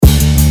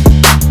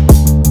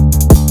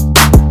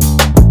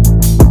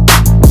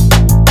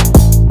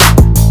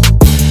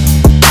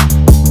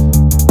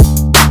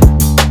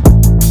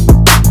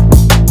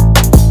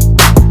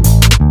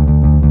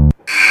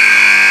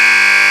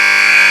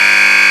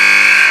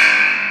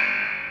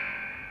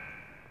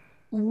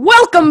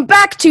Welcome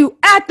back to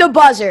At the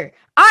Buzzer.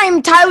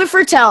 I'm Tyler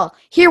Fertel,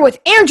 here with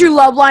Andrew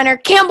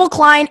Loveliner, Campbell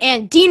Klein,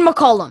 and Dean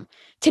McCollum.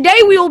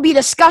 Today we will be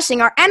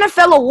discussing our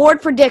NFL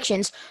award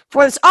predictions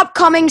for this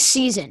upcoming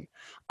season.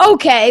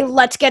 Okay,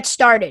 let's get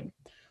started.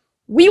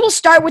 We will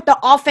start with the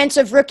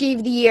Offensive Rookie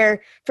of the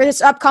Year for this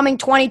upcoming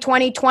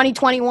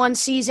 2020-2021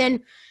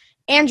 season.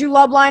 Andrew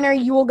Loveliner,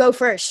 you will go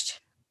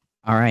first.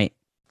 All right.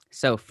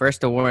 So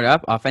first award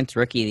up, Offensive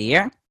Rookie of the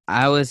Year.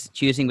 I was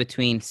choosing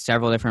between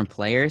several different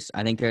players.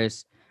 I think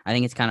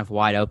it's kind of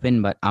wide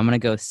open, but I'm going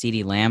to go with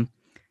CeeDee Lamb.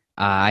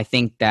 I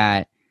think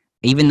that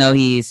even though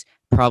he's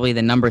probably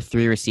the number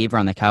 3 receiver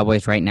on the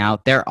Cowboys right now,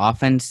 their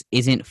offense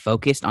isn't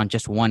focused on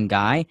just one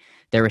guy.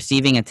 Their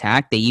receiving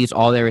attack, they use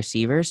all their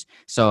receivers.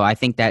 So I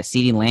think that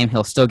CeeDee Lamb,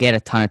 he'll still get a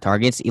ton of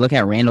targets. You look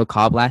at Randall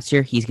Cobb last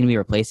year, he's going to be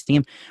replacing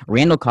him.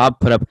 Randall Cobb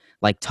put up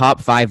like top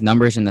 5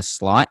 numbers in the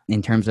slot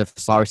in terms of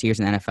slot receivers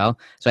in the NFL.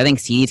 So I think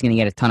CeeDee's going to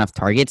get a ton of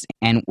targets.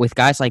 And with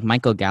guys like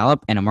Michael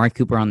Gallup and Amari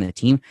Cooper on the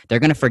team, they're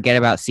going to forget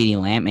about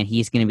CeeDee Lamb, and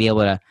he's going to be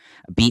able to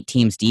beat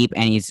teams deep.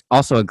 And he's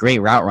also a great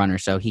route runner,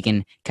 so he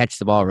can catch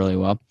the ball really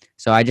well.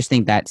 So I just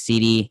think that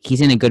CeeDee,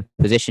 he's in a good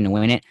position to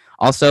win it.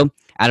 Also,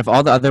 out of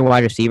all the other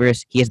wide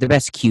receivers, he has the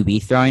best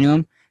QB throwing to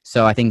him.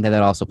 So I think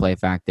that also play a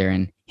factor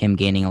in him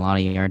gaining a lot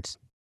of yards.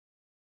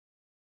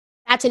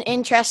 That's an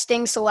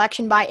interesting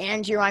selection by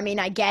Andrew. I mean,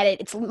 I get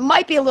it. It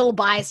might be a little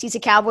biased. He's a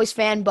Cowboys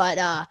fan,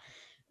 but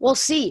we'll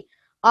see.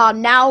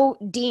 Now,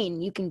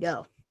 Dean, you can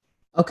go.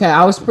 Okay,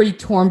 I was pretty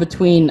torn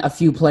between a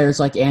few players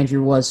like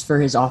Andrew was for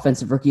his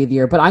Offensive Rookie of the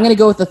Year, but I'm going to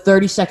go with the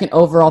 32nd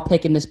overall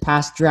pick in this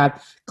past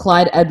draft,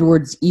 Clyde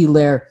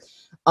Edwards-Helaire.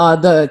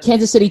 The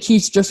Kansas City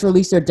Chiefs just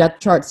released their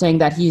depth chart saying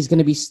that he's going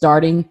to be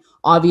starting.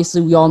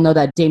 Obviously, we all know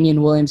that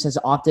Damian Williams has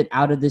opted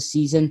out of this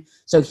season,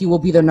 so he will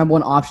be their number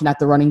 1 option at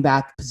the running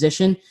back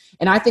position.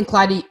 And I think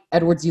Clyde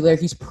Edwards-Helaire,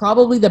 he's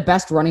probably the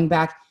best running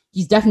back.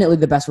 He's definitely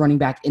the best running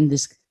back in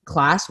this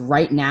class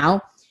right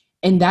now.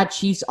 And that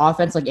Chiefs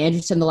offense, like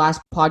Andrew said in the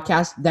last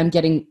podcast, them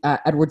getting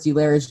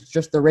Edwards-Helaire is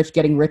just the rich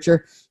getting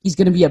richer. He's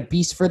going to be a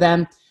beast for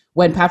them.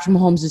 When Patrick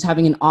Mahomes is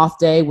having an off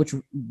day, which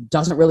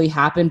doesn't really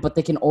happen, but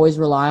they can always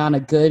rely on a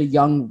good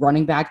young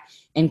running back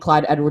in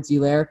Clyde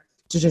Edwards-Helaire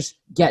to just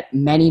get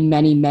many,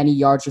 many, many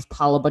yards, just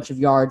pile a bunch of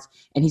yards,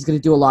 and he's going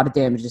to do a lot of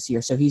damage this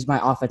year. So he's my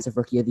Offensive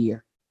Rookie of the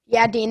Year.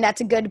 Yeah, Dean, that's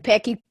a good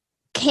pick. You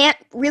can't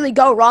really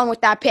go wrong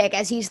with that pick,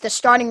 as he's the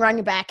starting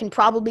running back and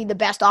probably the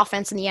best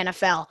offense in the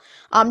NFL.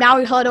 Now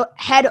we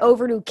head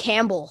over to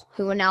Campbell,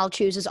 who will now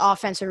choose his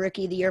Offensive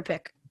Rookie of the Year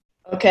pick.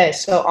 Okay,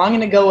 so I'm going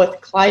to go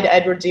with Clyde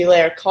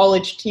Edwards-Helaire,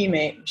 college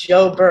teammate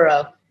Joe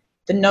Burrow,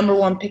 the number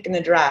 1 pick in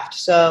the draft.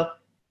 So,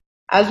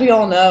 as we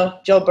all know,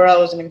 Joe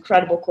Burrow is an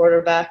incredible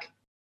quarterback.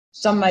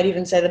 Some might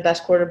even say the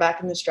best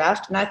quarterback in this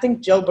draft. And I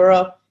think Joe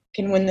Burrow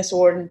can win this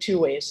award in 2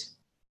 ways.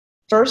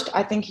 First,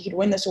 I think he could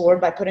win this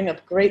award by putting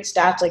up great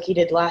stats like he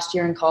did last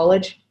year in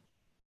college.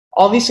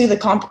 Obviously, the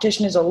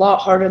competition is a lot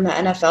harder in the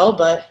NFL,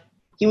 but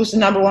he was the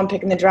number 1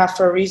 pick in the draft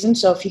for a reason.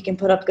 So if he can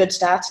put up good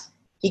stats,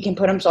 he can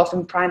put himself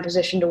in prime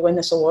position to win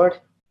this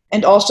award.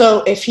 And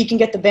also, if he can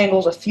get the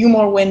Bengals a few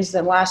more wins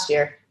than last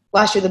year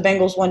the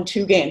Bengals won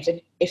 2 games. And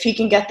if he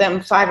can get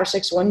them 5 or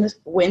 6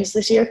 wins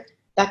this year,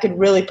 that could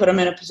really put him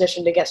in a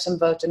position to get some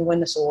votes and win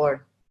this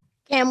award.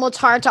 Campbell, it's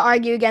hard to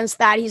argue against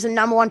that. He's the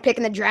number 1 pick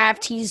in the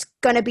draft. He's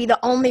going to be the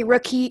only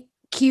rookie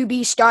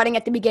QB starting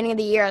at the beginning of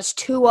the year, as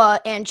Tua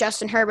and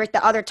Justin Herbert,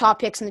 the other top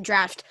picks in the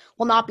draft,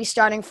 will not be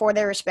starting for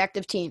their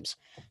respective teams.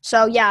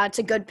 So, yeah, it's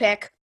a good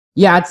pick.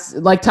 Yeah, it's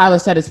like Tyler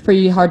said, it's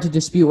pretty hard to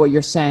dispute what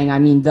you're saying. I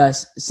mean, the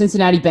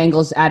Cincinnati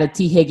Bengals added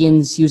T.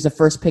 Higgins. He was the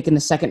first pick in the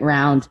 2nd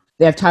round.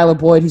 They have Tyler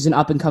Boyd, who's an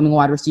up-and-coming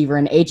wide receiver,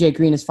 and A.J.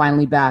 Green is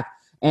finally back.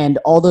 And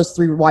all those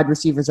 3 wide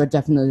receivers are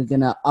definitely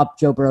going to up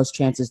Joe Burrow's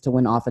chances to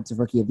win Offensive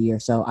Rookie of the Year.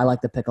 So I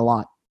like the pick a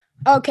lot.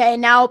 Okay,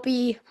 now it'll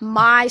be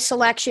my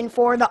selection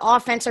for the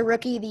Offensive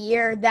Rookie of the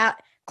Year.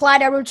 That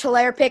Clyde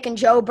Edwards-Helaire pick and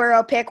Joe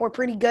Burrow pick were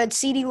pretty good.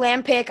 CeeDee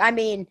Lamb pick, I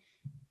mean,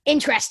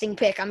 interesting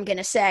pick, I'm going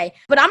to say.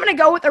 But I'm going to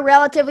go with a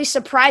relatively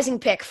surprising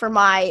pick for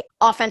my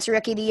Offensive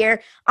Rookie of the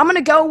Year. I'm going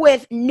to go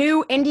with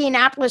new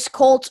Indianapolis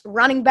Colts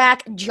running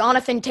back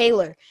Jonathan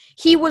Taylor.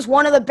 He was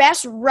one of the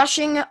best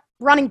rushing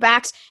running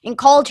backs in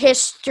college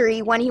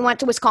history when he went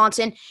to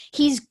Wisconsin.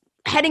 He's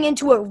heading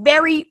into a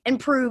very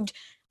improved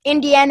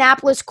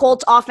Indianapolis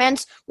Colts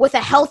offense with a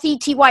healthy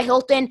T.Y.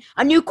 Hilton,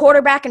 a new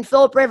quarterback in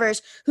Phillip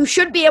Rivers, who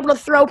should be able to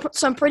throw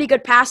some pretty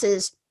good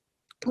passes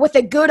with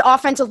a good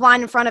offensive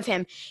line in front of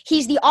him.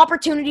 He's the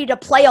opportunity to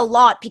play a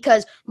lot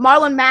because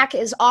Marlon Mack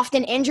is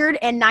often injured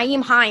and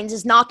Nyheim Hines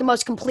is not the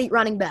most complete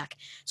running back.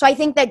 So I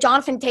think that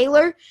Jonathan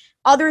Taylor,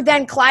 other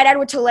than Clyde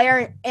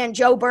Edwards-Helaire and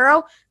Joe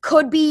Burrow,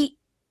 could be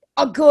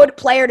a good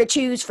player to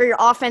choose for your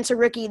Offensive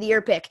Rookie of the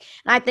Year pick.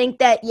 And I think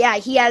that, yeah,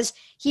 he's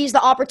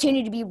the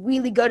opportunity to be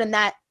really good in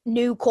that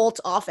new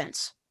Colts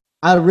offense.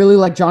 I really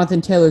like Jonathan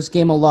Taylor's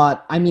game a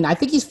lot. I mean, I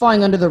think he's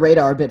flying under the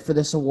radar a bit for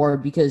this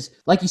award because,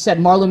 like you said,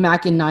 Marlon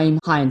Mack and Nyheim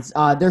Hines,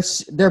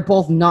 they're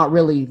both not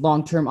really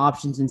long-term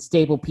options and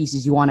stable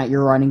pieces you want at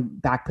your running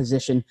back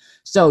position.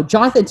 So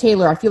Jonathan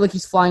Taylor, I feel like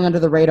he's flying under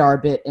the radar a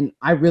bit, and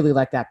I really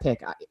like that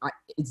pick.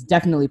 It's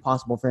definitely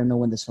possible for him to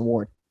win this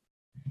award.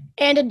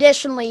 And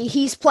additionally,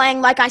 he's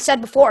playing, like I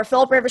said before,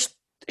 Philip Rivers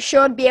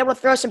should be able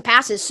to throw some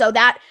passes, so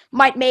that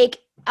might make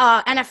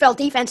NFL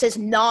defenses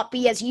not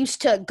be as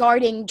used to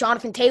guarding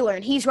Jonathan Taylor,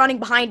 and he's running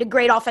behind a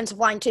great offensive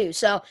line too.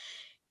 So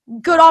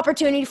good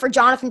opportunity for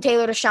Jonathan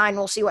Taylor to shine.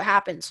 We'll see what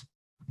happens.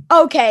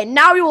 Okay,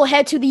 now we will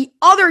head to the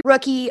other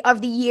Rookie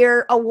of the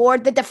Year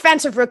award, the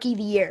Defensive Rookie of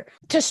the Year.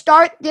 To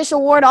start this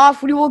award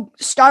off, we will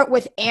start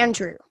with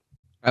Andrew.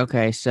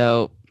 Okay,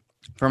 so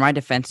for my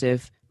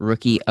Defensive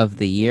Rookie of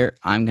the Year,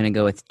 I'm going to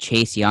go with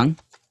Chase Young,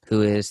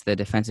 who is the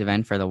defensive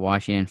end for the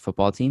Washington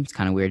football team. It's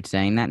kind of weird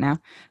saying that now,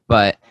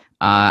 but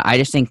I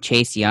just think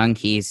Chase Young,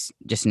 he's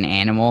just an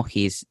animal.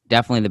 He's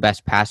definitely the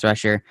best pass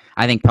rusher.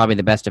 I think probably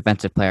the best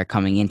defensive player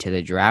coming into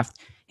the draft.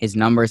 His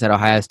numbers at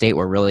Ohio State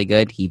were really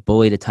good. He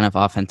bullied a ton of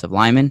offensive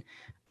linemen.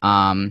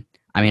 I've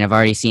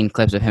already seen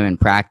clips of him in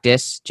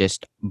practice,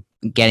 just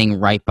getting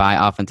right by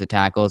offensive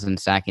tackles and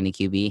sacking the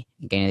QB,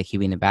 getting the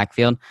QB in the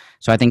backfield.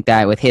 So I think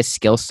that with his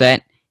skill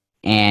set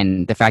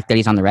and the fact that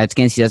he's on the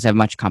Redskins, he doesn't have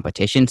much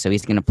competition, so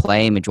he's going to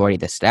play majority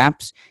of the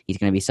snaps. He's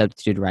going to be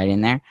substituted right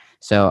in there.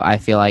 So I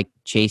feel like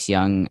Chase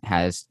Young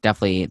has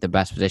definitely the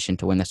best position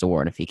to win this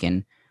award if he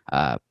can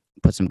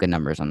put some good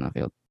numbers on the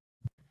field.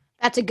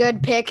 That's a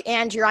good pick,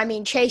 Andrew. I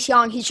mean, Chase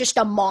Young, he's just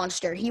a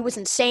monster. He was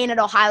insane at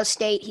Ohio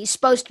State. He's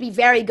supposed to be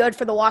very good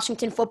for the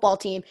Washington football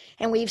team,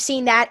 and we've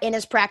seen that in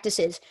his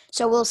practices.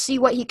 So we'll see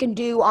what he can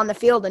do on the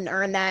field and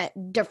earn that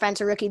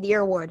Defensive Rookie of the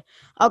Year award.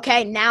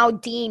 Okay, now,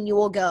 Dean, you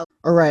will go.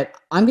 All right,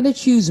 I'm going to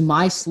choose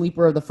my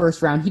sleeper of the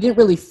first round. He didn't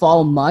really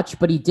fall much,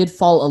 but he did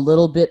fall a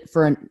little bit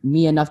for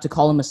me enough to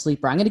call him a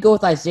sleeper. I'm going to go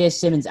with Isaiah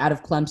Simmons out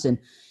of Clemson.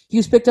 He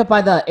was picked up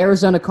by the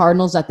Arizona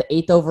Cardinals at the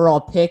 8th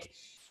overall pick,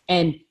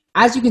 and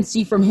as you can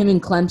see from him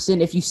in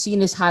Clemson, if you've seen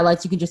his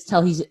highlights, you can just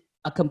tell he's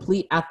a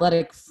complete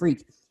athletic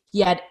freak. He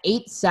had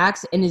 8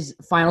 sacks in his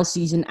final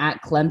season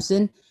at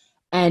Clemson,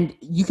 and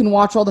you can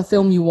watch all the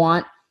film you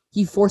want.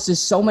 He forces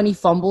so many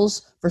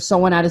fumbles for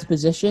someone at his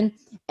position,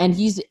 and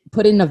he's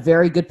put in a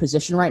very good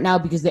position right now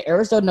because the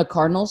Arizona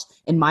Cardinals,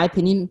 in my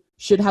opinion,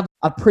 should have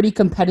a pretty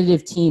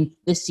competitive team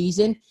this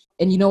season.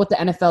 And you know what the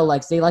NFL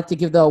likes? They like to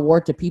give the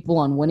award to people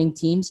on winning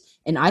teams.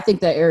 And I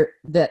think that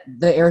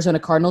the Arizona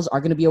Cardinals are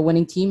going to be a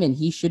winning team, and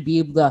he should be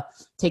able to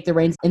take the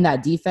reins in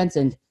that defense.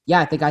 And, yeah,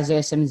 I think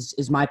Isaiah Simmons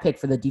is my pick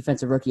for the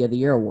Defensive Rookie of the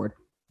Year award.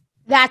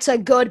 That's a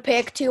good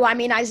pick, too. I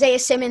mean, Isaiah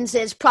Simmons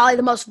is probably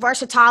the most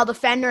versatile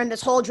defender in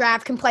this whole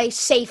draft. Can play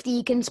safety,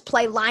 he can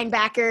play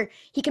linebacker.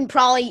 He can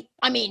probably,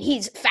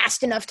 he's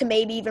fast enough to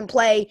maybe even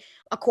play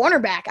a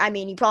cornerback.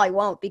 He probably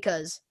won't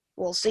because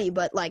we'll see.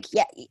 But,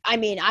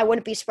 I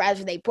wouldn't be surprised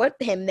if they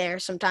put him there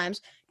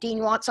sometimes. Dean,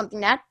 you want something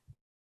to add?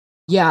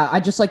 Yeah,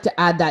 I'd just like to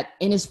add that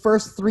in his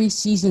first 3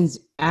 seasons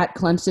at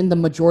Clemson, the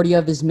majority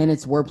of his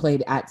minutes were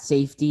played at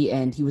safety,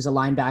 and he was a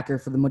linebacker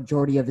for the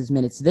majority of his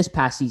minutes this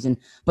past season.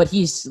 But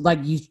he's, like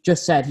you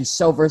just said, he's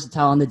so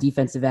versatile on the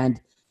defensive end.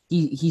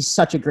 He's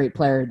such a great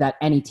player that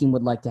any team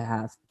would like to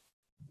have.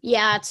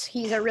 Yeah,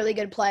 he's a really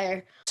good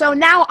player. So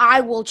now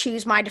I will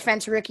choose my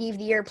Defensive Rookie of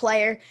the Year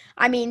player.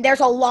 There's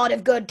a lot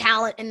of good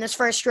talent in this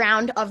first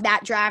round of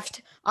that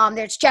draft.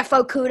 There's Jeff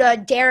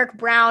Okudah, Derek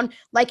Brown.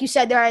 Like you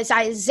said, there is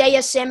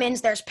Isaiah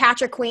Simmons. There's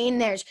Patrick Queen.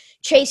 There's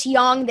Chase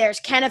Young. There's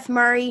Kenneth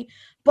Murray.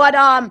 But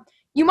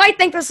you might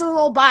think this is a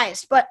little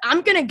biased, but I'm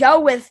going to go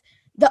with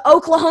the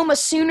Oklahoma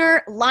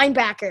Sooner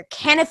linebacker,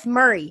 Kenneth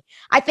Murray.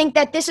 I think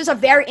that this is a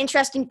very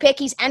interesting pick.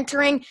 He's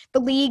entering the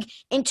league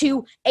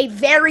into a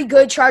very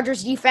good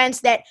Chargers defense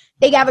that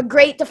they have a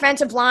great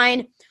defensive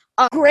line,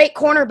 a great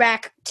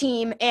cornerback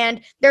team,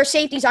 and their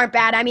safeties aren't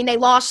bad. They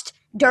lost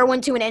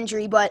Derwin to an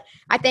injury, but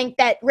I think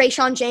that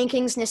Rayshawn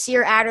Jenkins,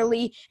 Nasir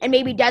Adderley, and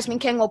maybe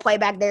Desmond King will play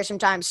back there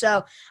sometimes.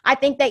 So I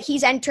think that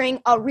he's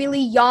entering a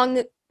really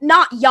young,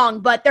 not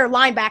young, but their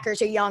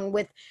linebackers are young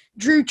with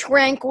Drew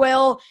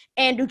Tranquill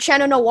and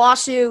Uchenna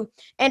Nwasu,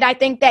 and I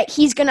think that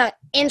he's going to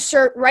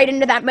insert right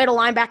into that middle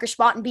linebacker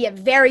spot and be a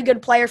very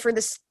good player for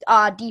this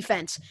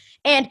defense.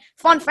 And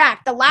fun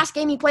fact, the last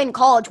game he played in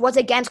college was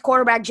against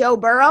quarterback Joe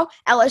Burrow,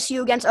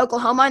 LSU against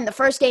Oklahoma, and the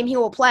first game he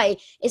will play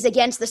is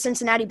against the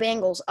Cincinnati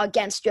Bengals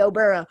against Joe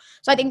Burrow.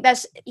 So I think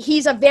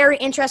he's a very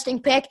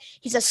interesting pick.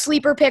 He's a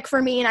sleeper pick for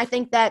me, and I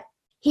think that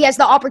he has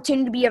the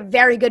opportunity to be a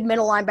very good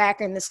middle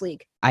linebacker in this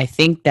league. I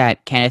think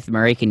that Kenneth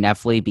Murray can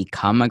definitely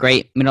become a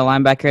great middle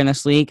linebacker in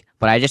this league,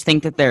 but I just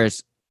think that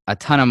there's a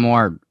ton of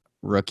more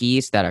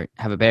rookies that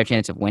have a better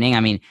chance of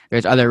winning.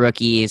 There's other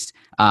rookies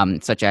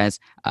such as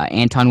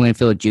Anton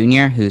Winfield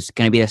Jr., who's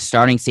going to be the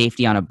starting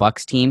safety on a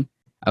Bucs team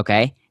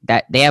Okay,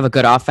 that they have a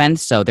good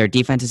offense, so their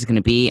defense is going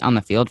to be on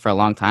the field for a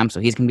long time,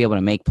 so he's going to be able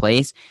to make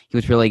plays. He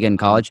was really good in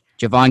college.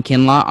 Javon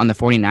Kinlaw on the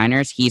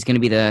 49ers, he's going to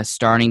be the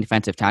starting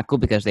defensive tackle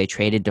because they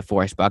traded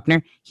DeForest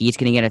Buckner. He's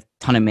going to get a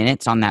ton of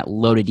minutes on that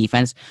loaded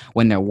defense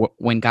when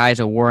guys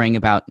are worrying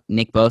about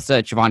Nick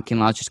Bosa. Javon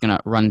Kinlaw is just going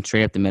to run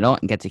straight up the middle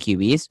and get to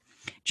QBs.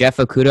 Jeff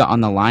Okudah on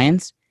the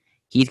Lions,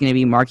 he's going to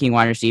be marking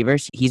wide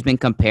receivers. He's been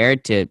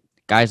compared to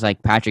guys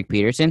like Patrick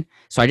Peterson.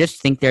 So I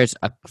just think there's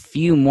a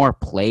few more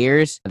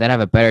players that have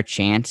a better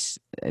chance,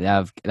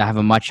 that have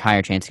a much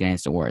higher chance of getting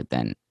this award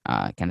than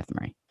Kenneth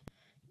Murray.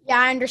 Yeah,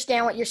 I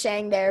understand what you're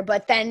saying there.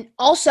 But then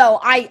also,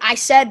 I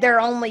said there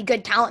are only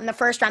good talent in the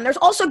first round. There's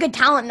also good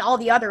talent in all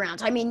the other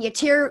rounds. I mean,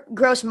 Yatir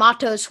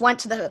Gross-Matos went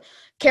to the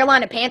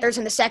Carolina Panthers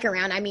in the second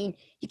round. I mean,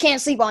 you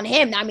can't sleep on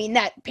him. I mean,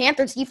 that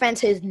Panthers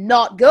defense is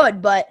not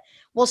good, but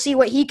we'll see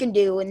what he can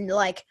do. And,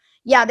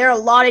 yeah, there are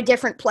a lot of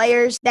different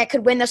players that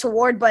could win this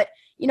award, but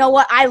you know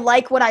what? I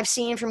like what I've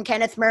seen from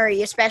Kenneth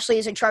Murray, especially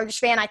as a Chargers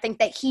fan. I think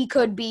that he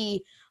could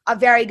be a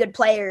very good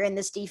player in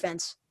this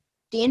defense.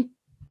 Dean?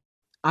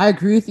 I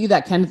agree with you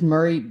that Kenneth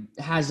Murray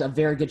has a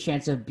very good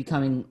chance of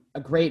becoming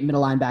a great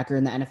middle linebacker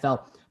in the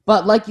NFL.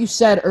 But like you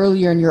said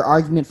earlier in your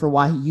argument for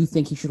why you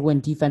think he should win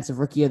Defensive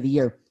Rookie of the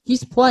Year,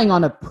 he's playing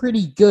on a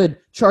pretty good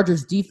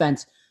Chargers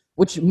defense,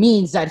 which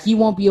means that he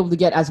won't be able to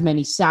get as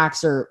many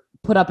sacks or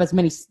put up as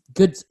many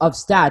good of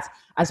stats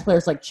as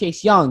players like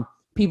Chase Young,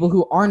 people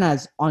who aren't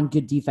as on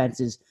good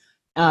defenses.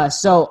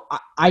 So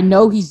I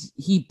know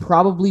he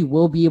probably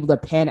will be able to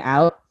pan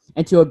out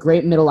into a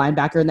great middle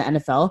linebacker in the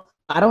NFL.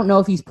 I don't know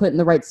if he's put in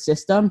the right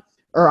system,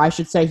 or I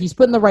should say he's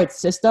put in the right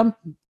system,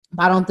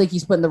 but I don't think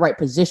he's put in the right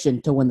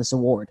position to win this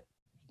award.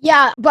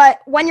 Yeah, but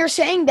when you're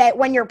saying that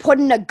when you're put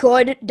in a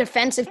good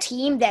defensive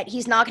team that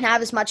he's not going to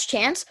have as much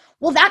chance,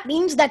 well, that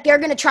means that they're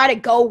going to try to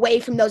go away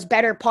from those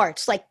better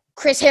parts, like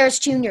Chris Harris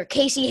Jr.,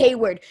 Casey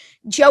Hayward,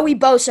 Joey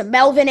Bosa,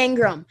 Melvin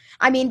Ingram.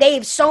 I mean, they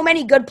have so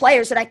many good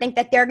players that I think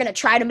that they're going to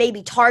try to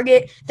maybe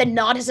target the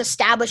not as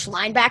established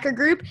linebacker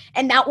group,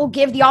 and that will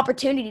give the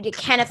opportunity to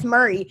Kenneth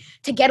Murray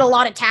to get a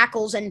lot of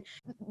tackles and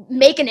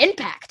make an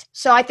impact.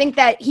 So I think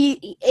that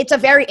it's a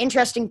very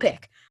interesting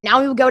pick. Now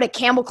we will go to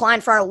Campbell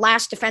Klein for our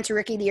last Defensive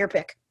Rookie of the Year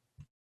pick.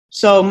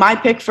 So my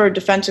pick for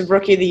Defensive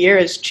Rookie of the Year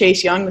is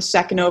Chase Young, the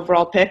second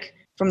overall pick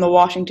from the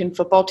Washington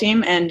football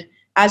team. And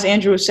as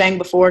Andrew was saying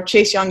before,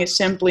 Chase Young is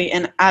simply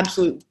an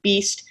absolute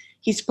beast.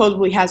 He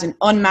supposedly has an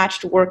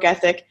unmatched work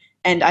ethic,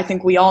 and I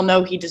think we all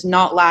know he does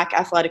not lack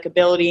athletic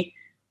ability.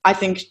 I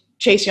think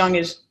Chase Young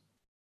is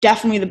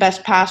definitely the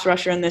best pass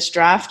rusher in this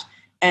draft,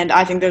 and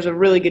I think there's a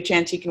really good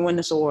chance he can win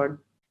this award.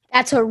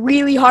 That's a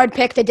really hard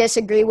pick to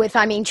disagree with.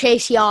 I mean,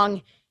 Chase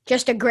Young,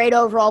 just a great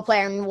overall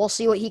player, and we'll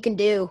see what he can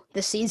do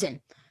this season.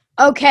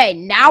 Okay,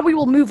 now we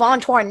will move on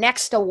to our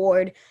next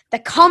award, the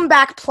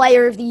Comeback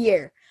Player of the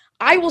Year.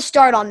 I will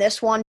start on this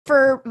one.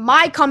 For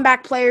my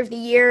Comeback Player of the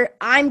Year,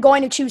 I'm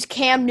going to choose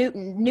Cam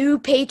Newton, new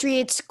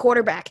Patriots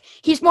quarterback.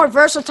 He's more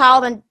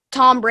versatile than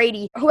Tom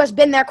Brady, who has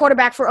been their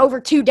quarterback for over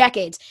 2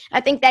 decades.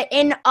 I think that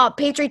in a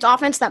Patriots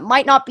offense that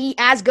might not be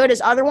as good as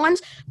other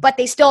ones, but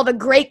they still have a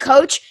great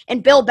coach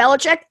in Bill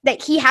Belichick,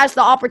 that he has the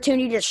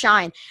opportunity to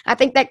shine. I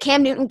think that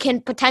Cam Newton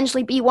can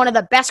potentially be one of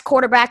the best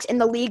quarterbacks in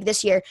the league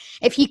this year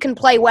if he can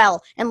play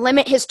well and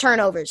limit his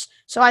turnovers.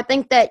 So I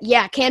think that,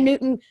 yeah, Cam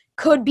Newton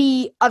could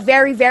be a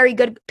very, very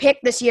good pick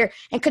this year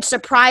and could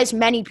surprise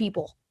many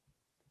people.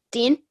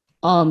 Dean?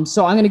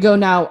 So I'm going to go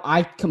now.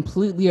 I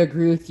completely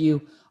agree with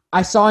you.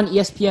 I saw on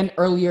ESPN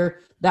earlier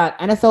that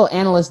NFL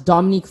analyst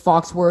Dominique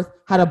Foxworth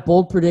had a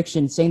bold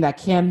prediction saying that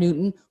Cam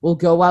Newton will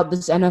go out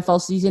this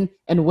NFL season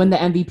and win the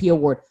MVP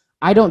award.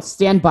 I don't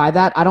stand by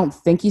that. I don't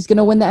think he's going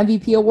to win the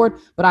MVP award,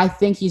 but I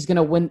think he's going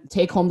to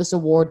take home this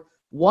award.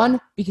 One,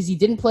 because he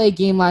didn't play a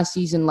game last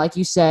season, like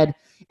you said,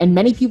 and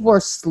many people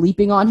are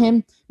sleeping on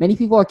him. Many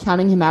people are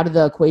counting him out of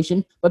the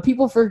equation, but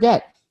people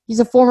forget he's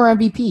a former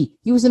MVP.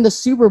 He was in the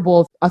Super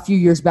Bowl a few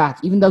years back,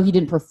 even though he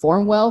didn't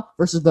perform well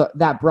versus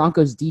that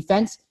Broncos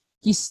defense.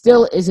 He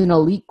still is an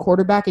elite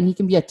quarterback, and he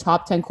can be a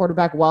top 10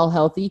 quarterback while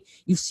healthy.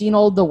 You've seen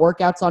all the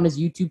workouts on his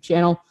YouTube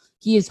channel.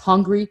 He is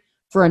hungry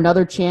for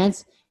another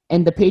chance,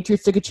 and the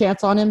Patriots took a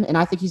chance on him, and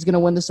I think he's going to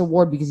win this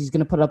award because he's going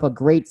to put up a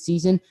great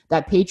season.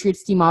 That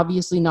Patriots team,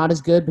 obviously not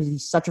as good, but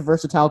he's such a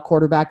versatile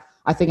quarterback.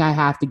 I think I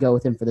have to go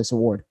with him for this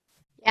award.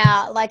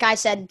 Yeah, like I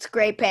said, it's a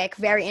great pick.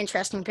 Very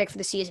interesting pick for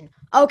the season.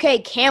 Okay,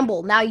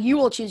 Campbell, now you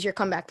will choose your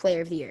Comeback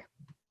Player of the Year.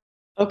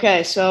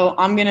 Okay, so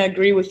I'm going to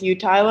agree with you,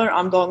 Tyler.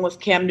 I'm going with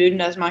Cam Newton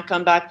as my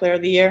Comeback Player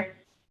of the Year.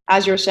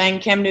 As you were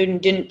saying, Cam Newton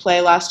didn't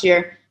play last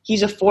year.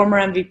 He's a former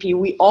MVP.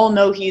 We all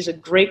know he's a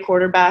great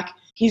quarterback.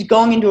 He's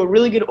going into a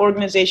really good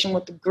organization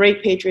with the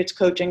great Patriots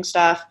coaching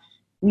staff.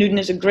 Newton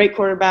is a great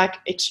quarterback,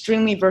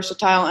 extremely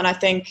versatile, and I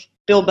think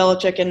Bill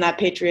Belichick and that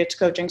Patriots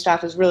coaching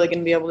staff is really going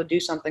to be able to do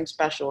something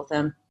special with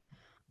him.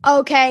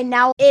 Okay,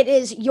 now it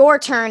is your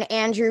turn,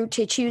 Andrew,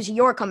 to choose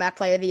your Comeback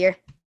Player of the Year.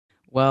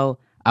 Well,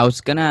 I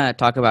was going to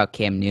talk about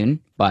Cam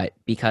Newton, but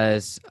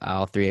because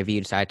all three of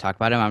you decided to talk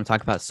about him, I'm going to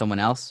talk about someone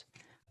else.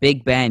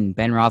 Big Ben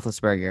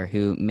Roethlisberger,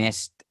 who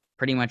missed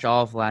pretty much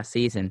all of last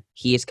season.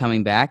 He is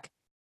coming back.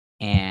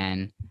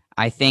 And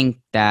I think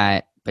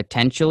that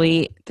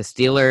potentially the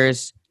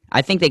Steelers,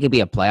 I think they could be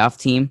a playoff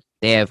team.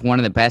 They have one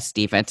of the best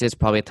defenses,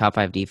 probably a top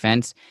 5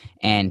 defense.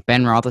 And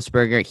Ben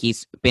Roethlisberger,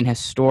 he's been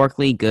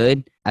historically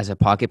good as a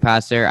pocket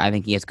passer. I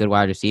think he has good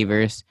wide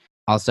receivers.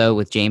 Also,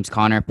 with James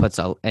Conner,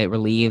 it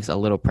relieves a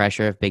little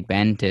pressure of Big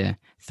Ben to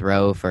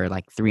throw for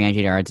like 300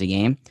 yards a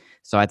game.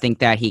 So I think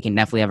that he can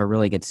definitely have a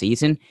really good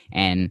season.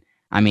 And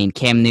I mean,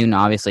 Cam Newton,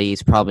 obviously,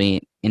 he's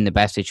probably in the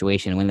best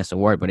situation to win this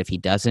award. But if he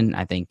doesn't,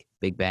 I think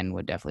Big Ben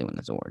would definitely win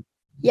this award.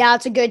 Yeah,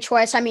 it's a good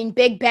choice. I mean,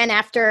 Big Ben,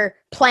 after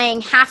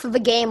playing half of a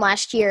game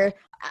last year,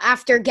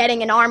 after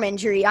getting an arm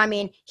injury, I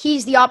mean,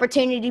 he's the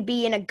opportunity to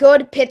be in a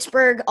good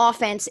Pittsburgh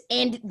offense,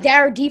 and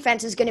their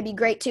defense is going to be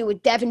great too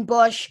with Devin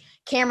Bush,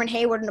 Cameron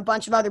Hayward, and a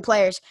bunch of other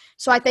players.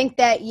 So I think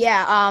that,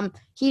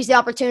 he's the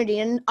opportunity.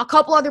 And a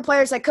couple other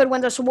players that could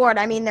win this award.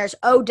 I mean, there's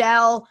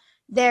Odell,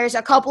 there's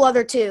a couple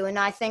other too, and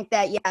I think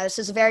that, this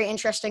is a very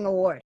interesting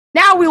award.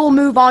 Now we will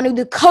move on to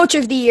the Coach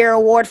of the Year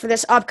award for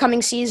this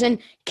upcoming season.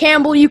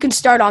 Campbell, you can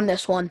start on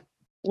this one.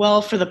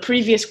 Well, for the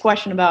previous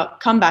question about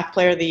comeback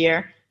player of the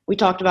year, we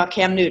talked about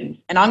Cam Newton.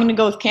 And I'm going to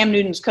go with Cam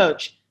Newton's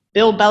coach,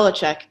 Bill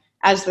Belichick,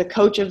 as the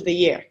Coach of the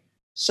Year.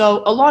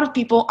 So a lot of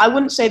people, I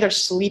wouldn't say they're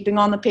sleeping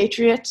on the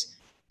Patriots,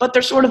 but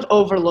they're sort of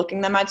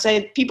overlooking them. I'd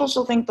say people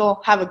still think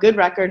they'll have a good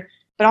record,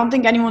 but I don't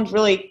think anyone's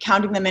really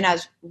counting them in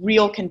as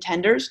real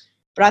contenders.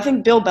 But I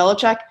think Bill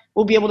Belichick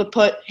will be able to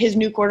put his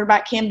new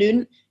quarterback, Cam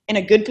Newton, in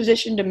a good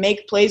position to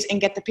make plays and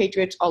get the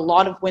Patriots a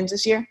lot of wins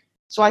this year.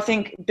 So I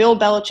think Bill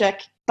Belichick,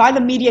 by the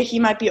media, he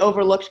might be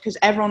overlooked because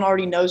everyone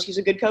already knows he's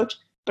a good coach.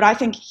 But I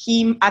think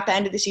he, at the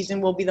end of the season,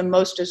 will be the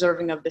most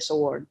deserving of this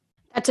award.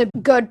 That's a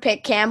good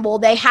pick, Campbell.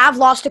 They have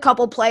lost a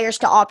couple players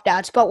to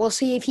opt-outs, but we'll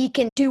see if he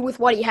can do with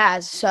what he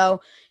has. So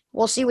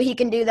we'll see what he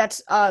can do.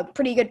 That's a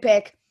pretty good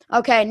pick.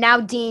 Okay, now,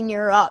 Dean,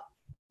 you're up.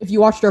 If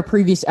you watched our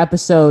previous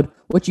episode,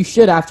 which you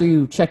should after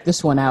you check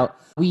this one out,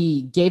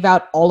 we gave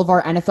out all of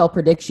our NFL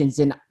predictions,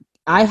 and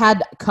I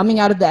had coming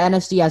out of the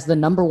NFC as the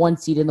number 1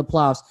 seed in the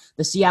playoffs,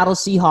 the Seattle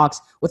Seahawks,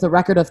 with a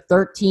record of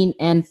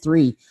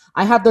 13-3.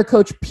 I have their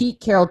coach, Pete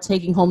Carroll,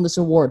 taking home this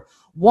award.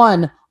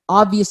 One,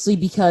 obviously,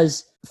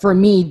 because for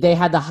me, they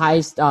had the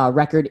highest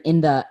record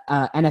in the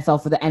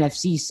NFL for the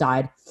NFC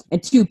side.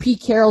 And two,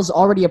 Pete Carroll's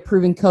already a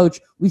proven coach.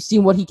 We've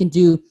seen what he can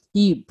do.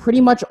 He pretty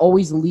much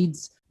always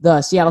leads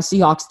the Seattle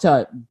Seahawks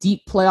to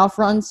deep playoff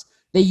runs.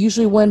 They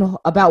usually win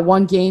about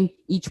 1 game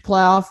each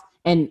playoff.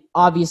 And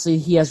obviously,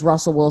 he has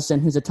Russell Wilson,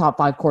 who's a top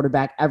 5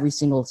 quarterback every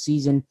single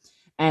season.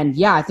 And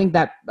I think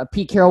that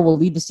Pete Carroll will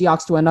lead the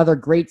Seahawks to another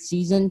great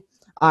season.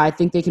 I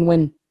think they can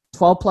win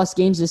 12-plus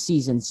games this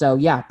season. So,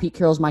 Pete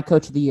Carroll's my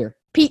coach of the year.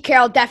 Pete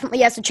Carroll definitely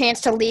has a chance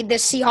to lead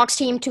this Seahawks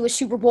team to a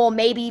Super Bowl,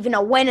 maybe even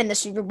a win in the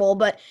Super Bowl,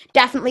 but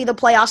definitely the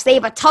playoffs. They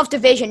have a tough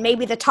division,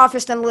 maybe the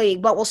toughest in the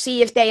league, but we'll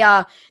see if they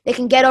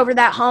can get over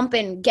that hump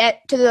and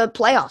get to the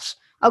playoffs.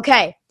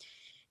 Okay,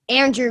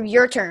 Andrew,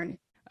 your turn.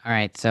 All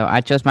right, so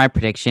I chose my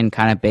prediction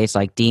kind of based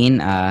like Dean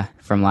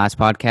from last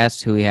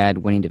podcast, who we had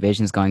winning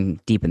divisions going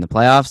deep in the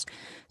playoffs.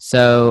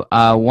 So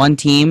one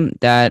team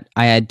that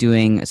I had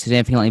doing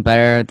significantly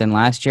better than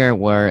last year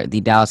were the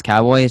Dallas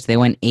Cowboys. They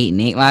went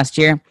 8-8 last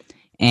year,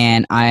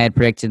 and I had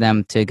predicted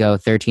them to go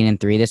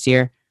 13-3 this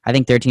year. I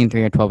think 13-3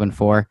 or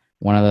 12-4,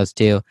 one of those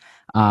two.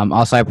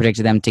 Also, I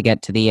predicted them to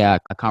get to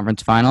the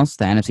conference finals,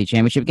 the NFC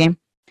Championship game.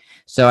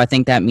 So I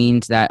think that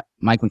means that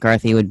Mike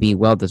McCarthy would be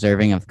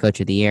well-deserving of Coach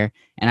of the Year.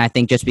 And I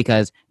think just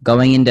because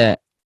going into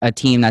a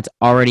team that's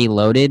already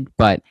loaded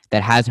but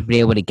that hasn't been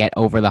able to get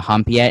over the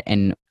hump yet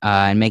and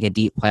make a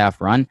deep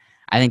playoff run,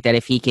 I think that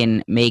if he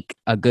can make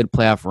a good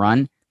playoff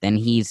run, then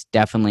he's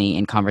definitely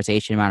in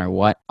conversation no matter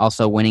what.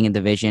 Also winning a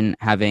division,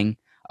 having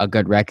a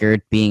good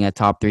record, being a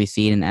top 3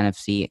 seed in the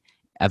NFC,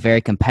 a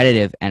very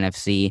competitive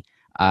NFC.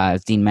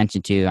 As Dean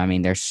mentioned too, I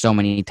mean, there's so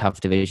many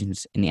tough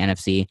divisions in the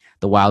NFC.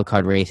 The wild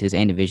card races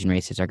and division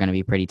races are going to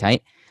be pretty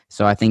tight.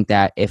 So I think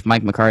that if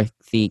Mike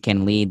McCarthy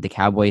can lead the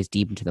Cowboys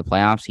deep into the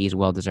playoffs, he's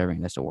well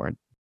deserving this award.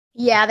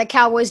 Yeah, the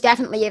Cowboys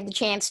definitely have the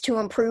chance to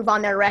improve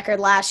on their record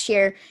last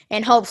year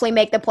and hopefully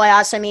make the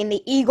playoffs. I mean,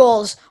 the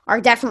Eagles are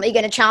definitely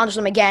going to challenge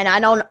them again. I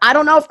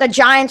don't know if the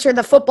Giants or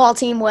the football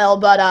team will,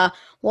 but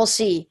we'll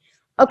see.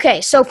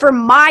 Okay, so for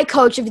my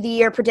Coach of the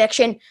Year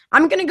prediction,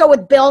 I'm going to go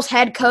with Bills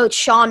head coach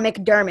Sean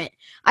McDermott.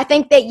 I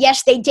think that,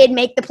 yes, they did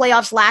make the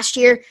playoffs last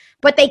year,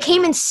 but they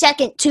came in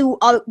second to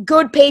a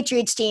good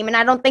Patriots team, and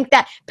I don't think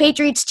that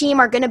Patriots team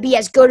are going to be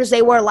as good as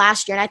they were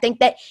last year. And I think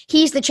that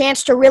he's the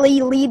chance to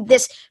really lead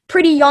this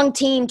pretty young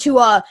team to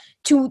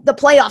the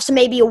playoffs and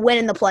maybe a win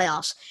in the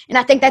playoffs. And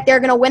I think that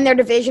they're going to win their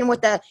division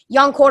with a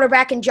young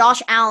quarterback in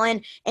Josh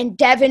Allen and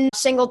Devin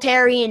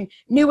Singletary and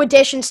new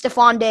addition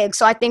Stephon Diggs.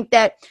 So I think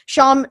that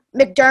Sean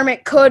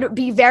McDermott could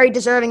be very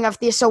deserving of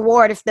this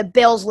award if the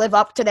Bills live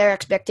up to their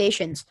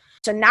expectations.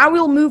 So now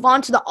we'll move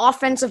on to the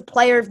Offensive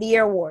Player of the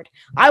Year award.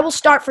 I will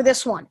start for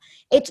this one.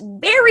 It's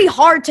very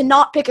hard to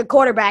not pick a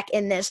quarterback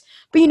in this,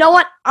 but you know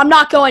what? I'm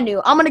not going to.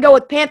 I'm going to go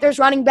with Panthers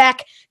running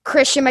back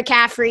Christian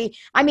McCaffrey.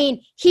 I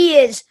mean, he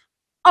is,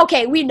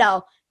 okay, we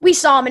know, We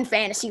saw him in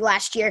fantasy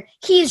last year.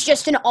 He's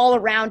just an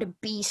all-around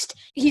beast.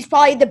 He's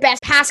probably the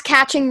best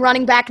pass-catching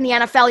running back in the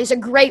NFL. He's a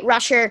great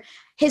rusher.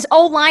 His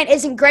O-line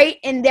isn't great,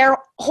 and their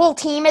whole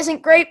team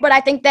isn't great, but I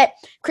think that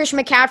Christian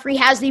McCaffrey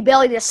has the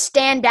ability to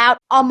stand out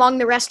among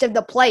the rest of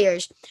the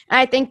players. And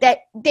I think that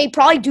they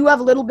probably do have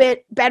a little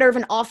bit better of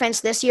an offense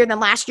this year than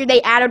last year.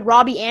 They added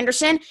Robbie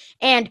Anderson,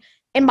 and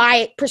in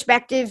my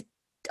perspective,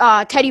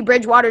 Teddy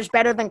Bridgewater is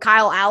better than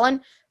Kyle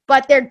Allen,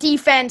 but their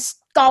defense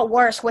got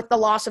worse with the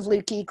loss of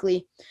Luke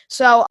Kuechly.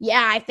 So,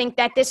 yeah, I think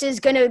that this is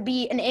going to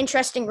be an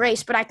interesting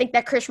race, but I think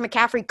that Christian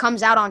McCaffrey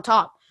comes out on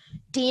top.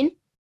 Dean?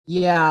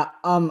 Yeah,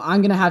 I'm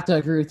going to have to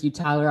agree with you,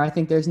 Tyler. I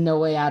think there's no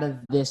way out of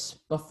this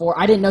before.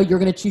 I didn't know you were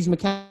going to choose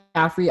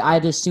McCaffrey. I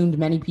had assumed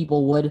many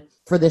people would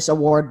for this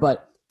award,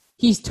 but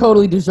he's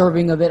totally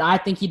deserving of it. I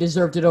think he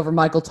deserved it over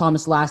Michael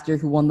Thomas last year,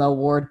 who won the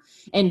award.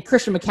 And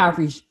Christian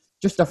McCaffrey's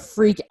just a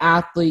freak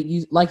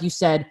athlete. Like you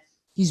said,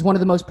 he's one of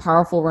the most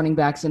powerful running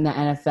backs in the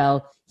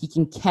NFL. He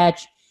can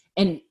catch.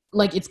 And,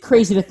 it's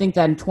crazy to think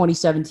that in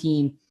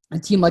 2017, a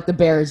team like the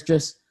Bears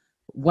just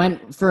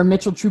went for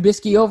Mitchell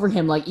Trubisky over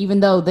him. Even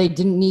though they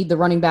didn't need the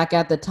running back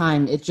at the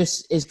time, it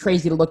just is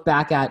crazy to look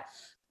back at.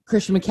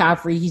 Christian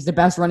McCaffrey, he's the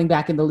best running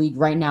back in the league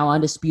right now,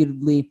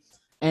 undisputedly.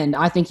 And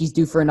I think he's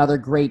due for another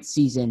great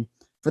season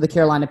for the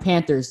Carolina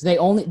Panthers.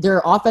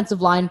 Their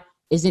offensive line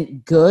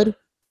isn't good,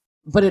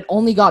 but it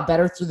only got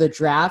better through the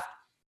draft.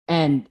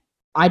 And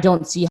I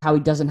don't see how he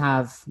doesn't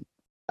have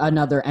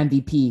another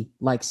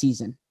MVP-like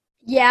season.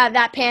 Yeah,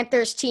 that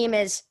Panthers team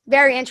is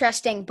very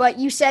interesting, but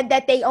you said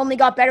that they only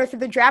got better through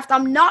the draft.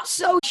 I'm not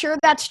so sure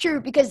that's true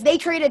because they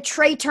traded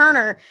Trey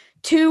Turner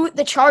to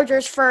the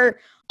Chargers for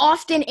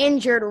often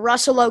injured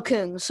Russell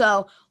Okung.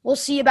 So we'll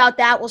see about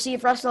that. We'll see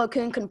if Russell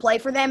Okung can play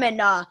for them.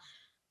 And,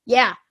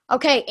 yeah.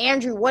 Okay,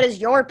 Andrew, what is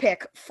your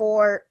pick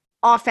for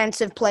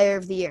Offensive Player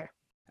of the Year?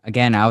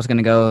 Again, I was going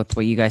to go with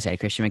what you guys said,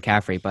 Christian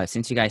McCaffrey, but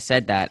since you guys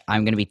said that,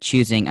 I'm going to be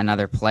choosing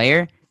another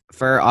player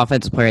for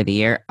Offensive Player of the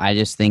Year. I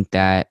just think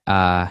that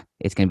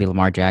it's going to be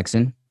Lamar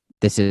Jackson.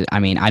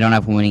 I don't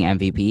have him winning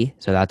MVP,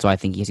 so that's why I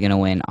think he's going to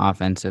win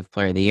Offensive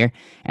Player of the Year.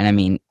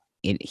 And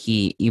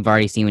you've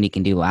already seen what he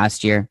can do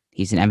last year.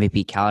 He's an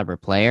MVP caliber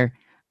player.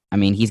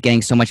 He's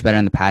getting so much better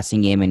in the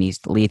passing game, and he's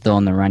lethal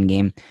in the run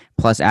game.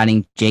 Plus,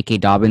 adding J.K.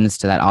 Dobbins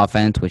to that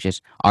offense, which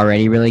is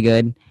already really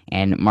good,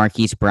 and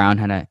Marquise Brown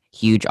had a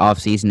huge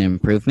offseason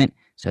improvement,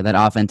 so that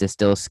offense is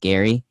still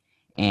scary.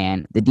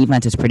 And the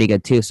defense is pretty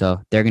good, too,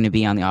 so they're going to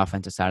be on the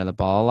offensive side of the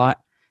ball a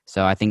lot.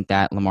 So I think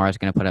that Lamar is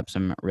going to put up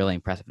some really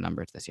impressive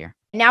numbers this year.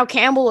 Now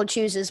Campbell will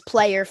choose his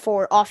player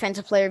for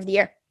Offensive Player of the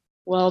Year.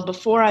 Well,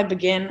 before I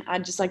begin,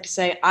 I'd just like to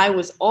say I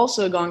was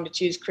also going to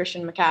choose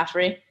Christian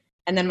McCaffrey.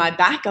 And then my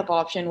backup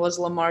option was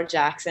Lamar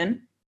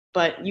Jackson,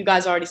 but you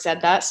guys already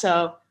said that,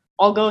 so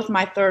I'll go with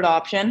my third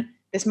option.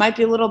 This might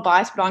be a little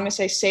biased, but I'm going to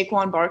say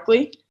Saquon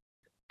Barkley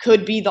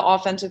could be the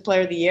Offensive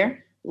Player of the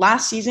Year.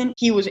 Last season,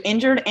 he was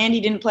injured and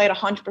he didn't play at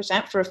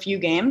 100% for a few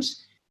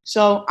games.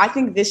 So I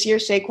think this year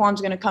Saquon's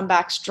going to come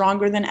back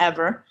stronger than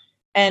ever.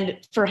 And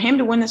for him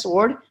to win this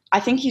award, I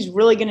think he's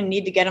really going to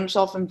need to get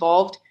himself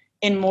involved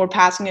in more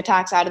passing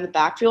attacks out of the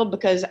backfield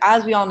because,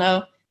 as we all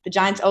know, the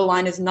Giants'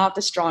 O-line is not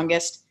the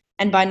strongest.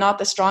 And by not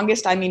the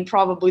strongest, I mean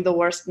probably the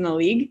worst in the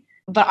league.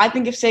 But I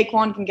think if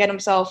Saquon can get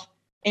himself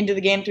into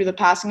the game through the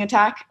passing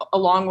attack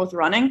along with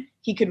running,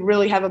 he could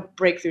really have a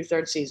breakthrough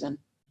third season.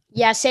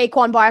 Yeah,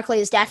 Saquon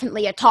Barkley is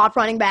definitely a top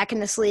running back in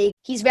this league.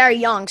 He's very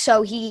young,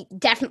 so he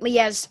definitely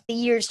has the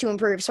years to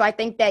improve. So I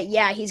think that,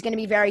 yeah, he's going to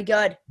be very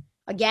good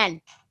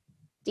again.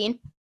 Dean?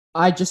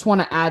 I just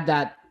want to add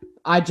that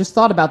I just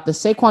thought about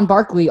this. Saquon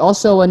Barkley,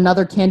 also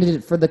another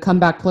candidate for the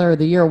Comeback Player of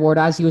the Year award,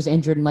 as he was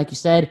injured. And like you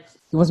said,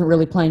 he wasn't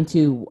really playing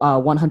to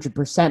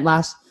 100%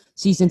 last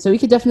season, so he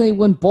could definitely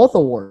win both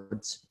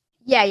awards.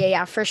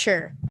 Yeah, for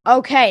sure.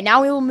 Okay,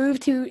 now we will move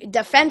to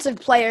Defensive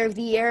Player of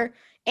the Year.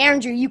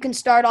 Andrew, you can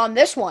start on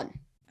this one.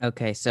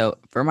 Okay, so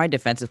for my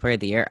Defensive Player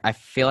of the Year, I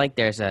feel like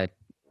there's a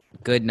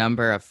good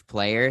number of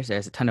players.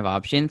 There's a ton of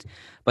options,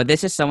 but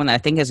this is someone that I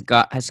think has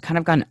kind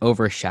of gotten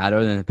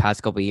overshadowed in the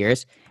past couple of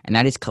years, and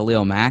that is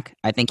Khalil Mack.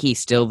 I think he's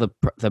still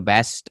the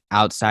best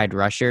outside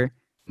rusher,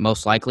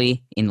 most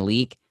likely in the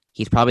league.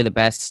 He's probably the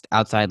best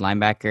outside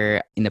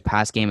linebacker in the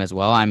pass game as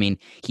well.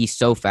 He's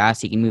so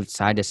fast. He can move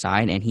side to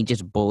side, and he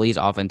just bullies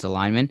offensive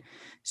linemen.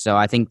 So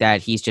I think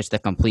that he's just a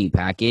complete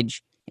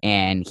package,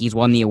 and he's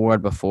won the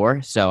award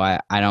before, so I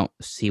don't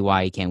see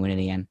why he can't win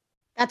it again.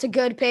 That's a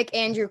good pick,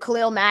 Andrew.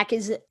 Khalil Mack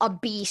is a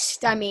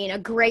beast. A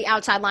great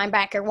outside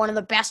linebacker, one of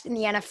the best in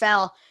the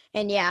NFL.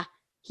 And, yeah,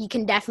 he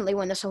can definitely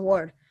win this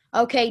award.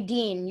 Okay,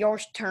 Dean, your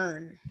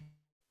turn.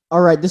 All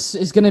right, this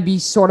is going to be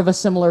sort of a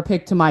similar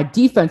pick to my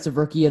Defensive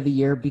Rookie of the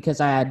Year because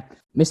I had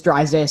Mr.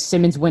 Isaiah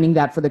Simmons winning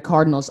that for the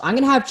Cardinals. I'm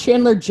going to have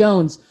Chandler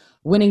Jones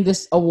winning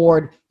this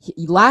award.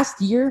 Last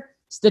year,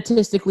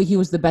 statistically, he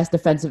was the best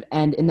defensive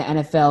end in the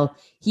NFL.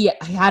 He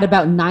had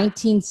about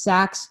 19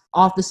 sacks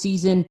off the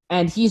season,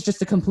 and he's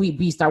just a complete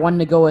beast. I wanted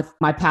to go with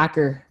my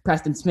Packer,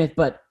 Preston Smith,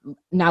 but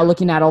now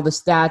looking at all the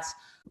stats,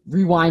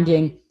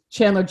 rewinding,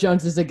 Chandler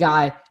Jones is a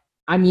guy.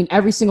 I mean,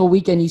 every single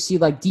weekend you see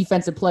like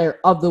defensive player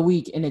of the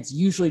week, and it's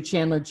usually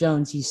Chandler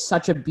Jones. He's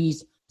such a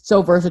beast,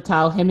 so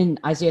versatile. Him and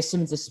Isaiah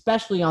Simmons,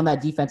 especially on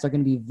that defense, are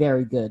going to be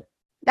very good.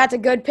 That's a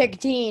good pick,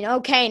 Dean.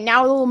 Okay,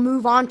 now we'll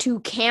move on to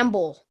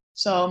Campbell.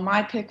 So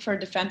my pick for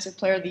Defensive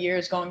Player of the Year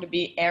is going to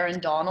be Aaron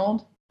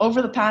Donald.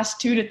 Over the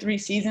past 2 to 3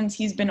 seasons,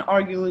 he's been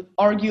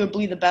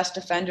arguably the best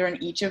defender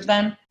in each of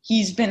them.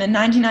 He's been a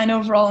 99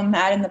 overall in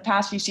Madden the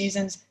past few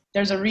seasons.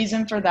 There's a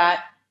reason for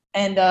that.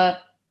 And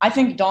I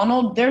think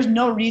Donald, there's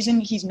no reason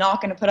he's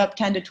not going to put up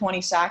 10 to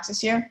 20 sacks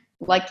this year,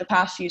 like the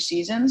past few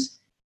seasons.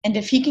 And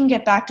if he can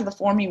get back to the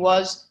form he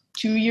was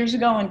 2 years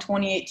ago in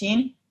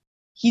 2018,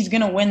 he's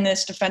going to win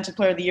this Defensive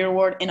Player of the Year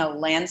award in a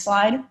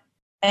landslide.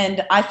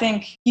 And I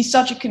think he's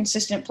such a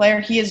consistent player.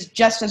 He is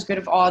just as good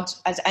of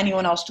odds as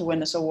anyone else to win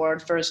this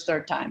award for his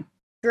 3rd time.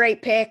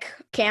 Great pick,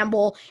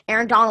 Campbell.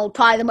 Aaron Donald,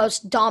 probably the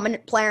most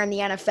dominant player in the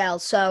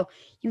NFL, so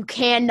you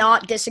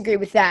cannot disagree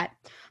with that.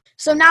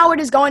 So now it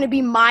is going to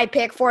be my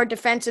pick for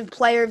Defensive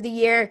Player of the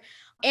Year.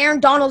 Aaron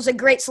Donald's a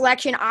great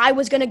selection. I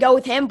was going to go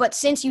with him, but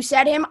since you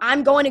said him,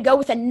 I'm going to go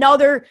with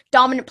another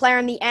dominant player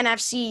in the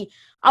NFC.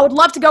 I would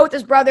love to go with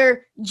his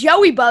brother,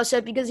 Joey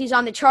Bosa, because he's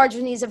on the Chargers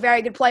and he's a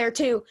very good player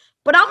too.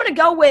 But I'm going to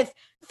go with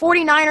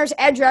 49ers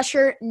edge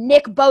rusher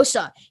Nick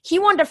Bosa. He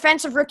won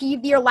Defensive Rookie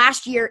of the Year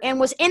last year and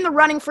was in the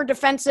running for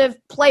Defensive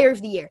Player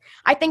of the Year.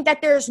 I think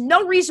that there's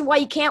no reason why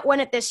he can't win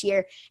it this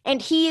year.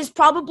 And he is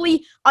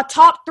probably a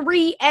top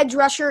 3 edge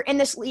rusher in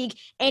this league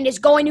and is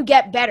going to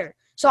get better.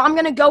 So I'm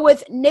going to go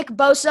with Nick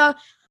Bosa.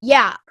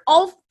 Yeah,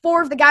 all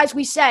 4 of the guys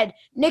we said,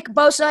 Nick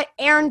Bosa,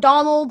 Aaron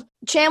Donald,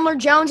 Chandler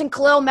Jones, and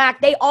Khalil Mack,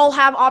 they all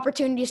have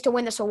opportunities to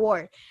win this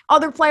award.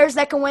 Other players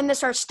that can win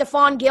this are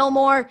Stephon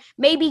Gilmore,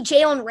 maybe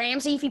Jalen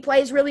Ramsey if he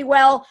plays really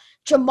well,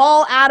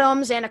 Jamal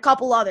Adams, and a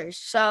couple others.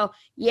 So,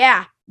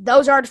 yeah,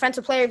 those are our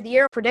Defensive Player of the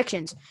Year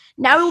predictions.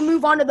 Now we'll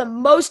move on to the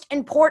most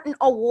important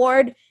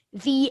award,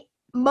 the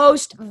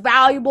most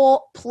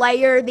valuable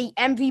player, the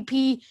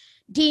MVP.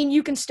 Dean,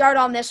 you can start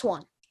on this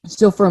one.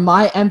 So for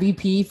my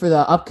MVP for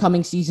the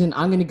upcoming season,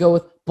 I'm going to go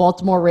with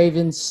Baltimore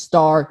Ravens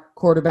star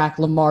quarterback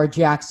Lamar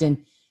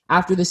Jackson.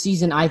 After the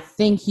season, I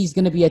think he's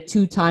going to be a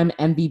 2-time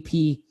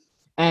MVP,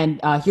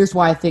 and here's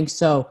why I think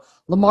so.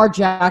 Lamar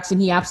Jackson,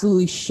 he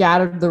absolutely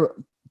shattered the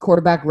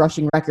quarterback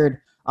rushing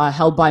record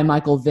held by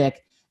Michael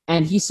Vick,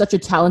 and he's such a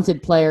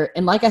talented player.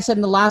 And like I said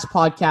in the last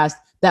podcast,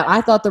 that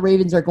I thought the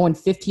Ravens are going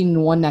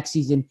 15-1 next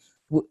season,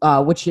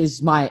 which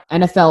is my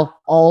NFL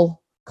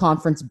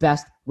all-conference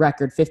best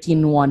record,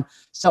 15-1.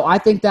 So I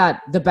think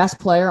that the best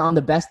player on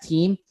the best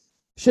team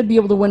should be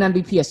able to win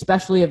MVP,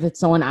 especially if it's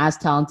someone as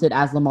talented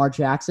as Lamar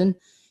Jackson.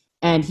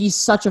 And he's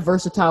such a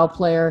versatile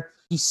player.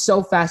 He's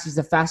so fast. He's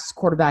the fastest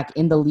quarterback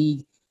in the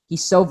league.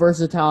 He's so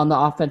versatile on the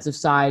offensive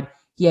side.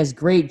 He has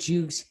great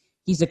jukes.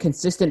 He's a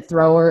consistent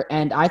thrower,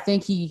 and I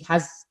think he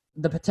has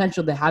the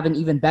potential to have an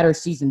even better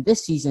season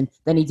this season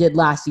than he did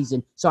last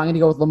season. So I'm going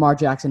to go with Lamar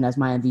Jackson as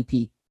my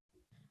MVP.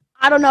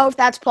 I don't know if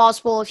that's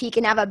possible, if he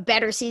can have a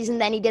better season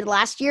than he did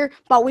last year,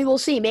 but we will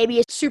see. Maybe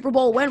a Super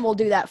Bowl win will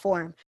do that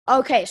for him.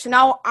 Okay, so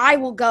now I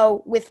will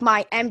go with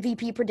my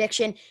MVP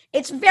prediction.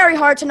 It's very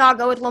hard to not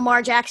go with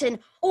Lamar Jackson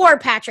or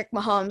Patrick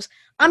Mahomes.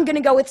 I'm going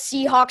to go with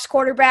Seahawks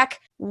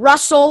quarterback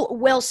Russell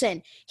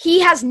Wilson.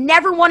 He has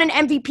never won an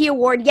MVP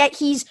award, yet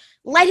he's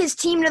led his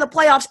team to the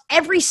playoffs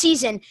every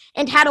season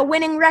and had a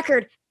winning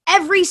record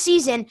every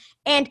season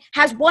and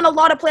has won a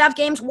lot of playoff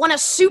games, won a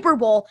Super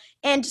Bowl.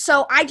 And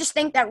so I just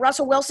think that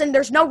Russell Wilson,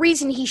 there's no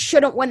reason he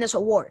shouldn't win this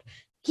award.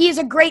 He has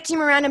a great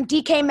team around him.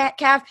 DK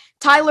Metcalf,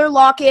 Tyler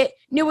Lockett,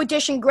 new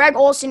addition Greg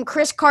Olsen,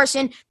 Chris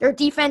Carson. Their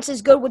defense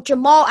is good with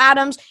Jamal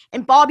Adams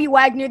and Bobby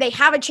Wagner. They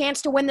have a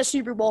chance to win the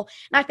Super Bowl.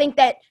 And I think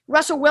that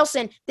Russell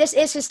Wilson, this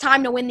is his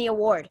time to win the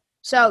award.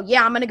 So,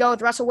 yeah, I'm going to go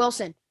with Russell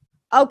Wilson.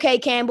 Okay,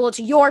 Campbell, it's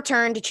your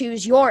turn to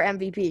choose your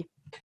MVP.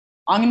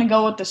 I'm going to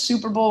go with the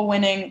Super Bowl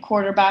winning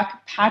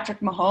quarterback Patrick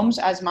Mahomes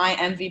as my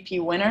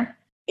MVP winner.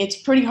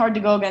 It's pretty hard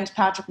to go against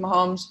Patrick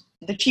Mahomes.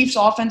 The Chiefs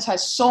offense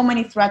has so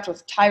many threats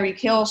with Tyreek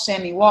Hill,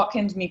 Sammy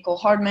Watkins, Mecole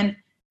Hardman,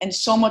 and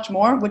so much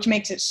more, which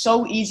makes it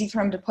so easy for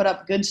him to put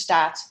up good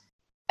stats.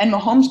 And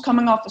Mahomes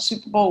coming off a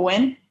Super Bowl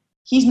win,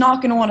 he's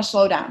not going to want to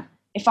slow down.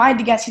 If I had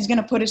to guess, he's going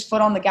to put his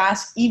foot on the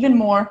gas even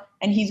more,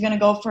 and he's going to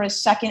go for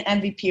his second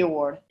MVP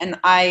award. And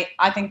I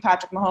think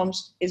Patrick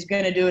Mahomes is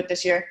going to do it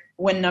this year,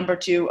 win number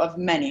 2 of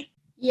many.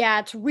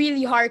 Yeah, it's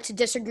really hard to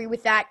disagree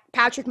with that.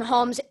 Patrick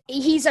Mahomes,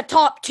 he's a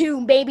top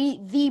 2,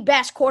 maybe the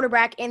best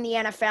quarterback in the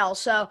NFL.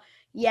 So,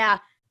 yeah.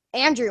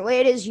 Andrew,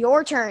 it is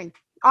your turn.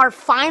 Our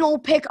final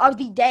pick of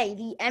the day,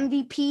 the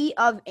MVP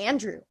of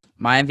Andrew.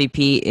 My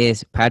MVP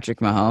is Patrick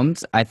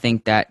Mahomes. I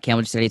think that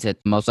Campbell just said he's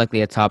most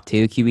likely a top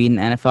 2 QB in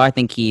the NFL. I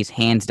think he's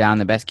hands down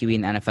the best QB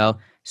in the NFL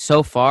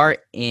so far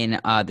in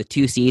the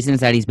 2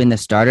 seasons that he's been the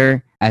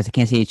starter as the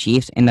Kansas City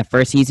Chiefs. In the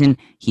first season,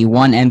 he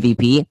won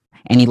MVP.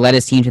 And he led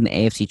his team to the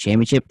AFC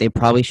Championship. They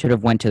probably should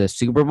have went to the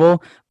Super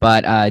Bowl,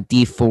 but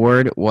Dee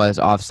Ford was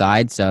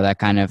offside, so that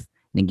kind of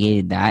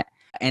negated that.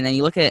 And then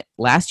you look at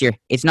last year,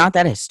 it's not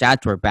that his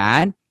stats were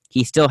bad.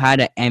 He still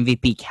had an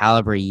MVP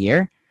caliber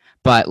year,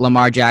 But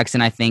Lamar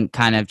Jackson, I think,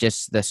 kind of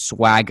just the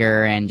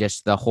swagger and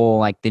just the whole,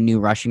 like, the new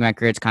rushing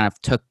records kind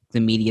of took the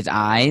media's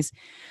eyes.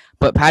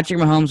 But Patrick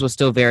Mahomes was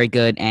still very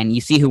good, and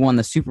you see who won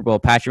the Super Bowl.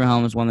 Patrick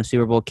Mahomes won the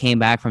Super Bowl, came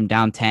back from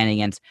down 10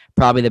 against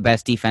probably the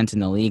best defense in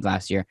the league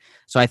last year.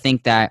 So I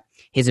think that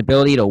his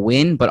ability to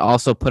win but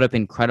also put up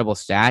incredible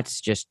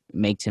stats just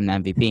makes him the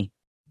MVP.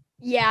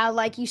 Yeah,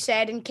 like you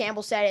said and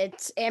Campbell said,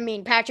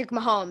 Patrick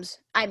Mahomes,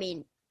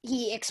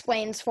 he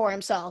explains for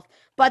himself.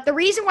 But the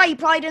reason why he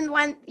probably didn't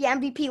win the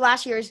MVP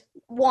last year is,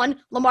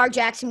 one, Lamar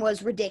Jackson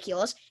was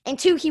ridiculous, and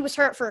two, he was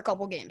hurt for a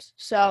couple games.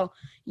 So,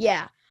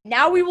 yeah.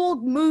 Now we will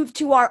move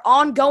to our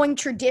ongoing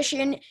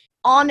tradition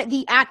on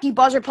the At the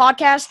Buzzer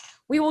podcast.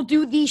 We will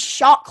do the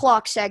shot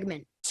clock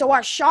segment. So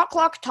our shot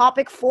clock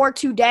topic for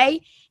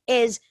today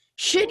is,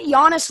 should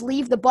Giannis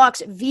leave the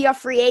Bucks via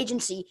free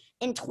agency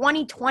in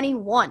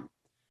 2021?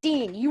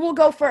 Dean, you will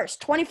go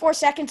first. 24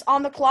 seconds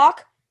on the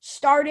clock,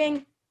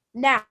 starting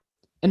now.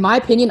 In my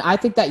opinion, I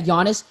think that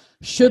Giannis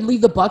should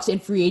leave the Bucks in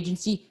free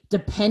agency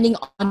depending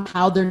on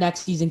how their next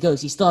season goes.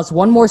 He still has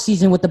one more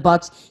season with the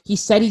Bucks. He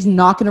said he's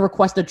not going to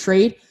request a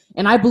trade,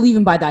 and I believe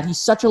him by that. He's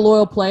such a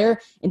loyal player,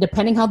 and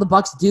depending how the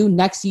Bucks do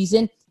next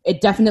season, it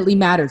definitely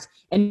matters.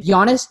 And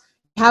Giannis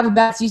have a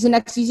bad season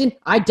next season,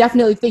 I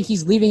definitely think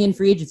he's leaving in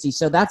free agency.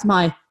 So that's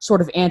my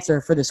sort of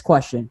answer for this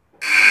question.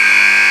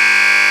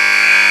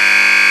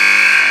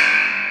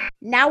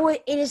 Now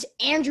it is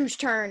Andrew's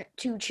turn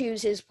to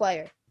choose his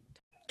player.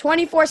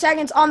 24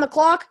 seconds on the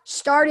clock,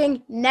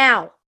 starting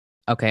now.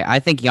 Okay, I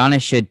think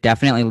Giannis should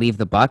definitely leave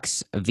the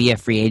Bucks via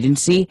free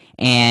agency,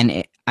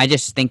 and I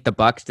just think the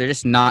Bucks, they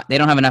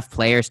don't have enough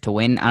players to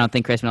win. I don't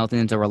think Chris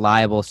Middleton is a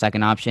reliable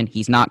second option.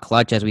 He's not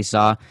clutch, as we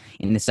saw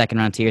in the second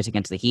round series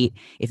against the Heat.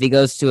 If he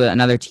goes to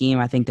another team,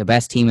 I think the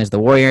best team is the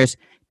Warriors.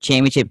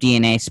 Championship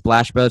DNA,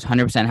 Splash Bros,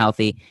 100%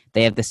 healthy.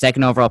 They have the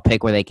second overall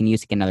pick where they can use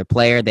to get another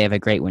player. They have a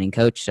great winning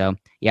coach, so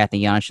yeah, I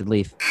think Giannis should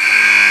leave.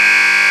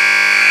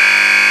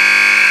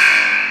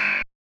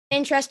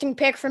 Interesting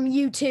pick from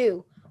you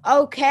two.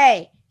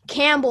 Okay,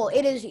 Campbell,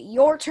 it is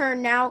your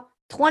turn now.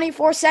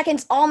 24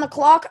 seconds on the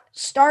clock,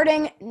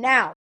 starting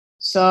now.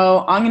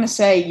 So I'm going to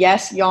say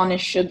yes, Giannis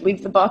should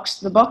leave the Bucks.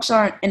 The Bucks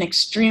are an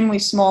extremely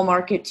small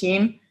market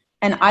team,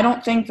 and I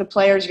don't think the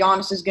players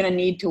Giannis is going to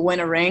need to win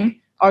a ring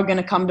are going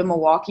to come to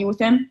Milwaukee with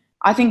him.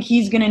 I think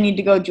he's going to need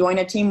to go join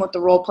a team with the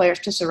role players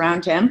to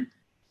surround him.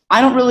 I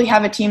don't really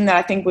have a team that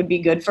I think would be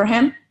good for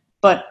him,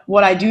 but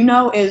what I do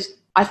know is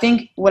I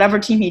think whatever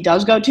team he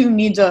does go to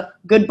needs a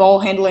good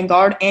ball-handling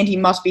guard, and he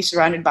must be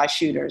surrounded by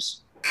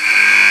shooters.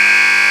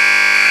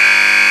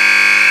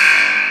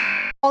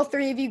 All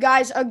three of you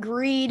guys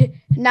agreed.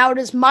 Now it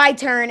is my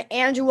turn.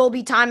 Andrew will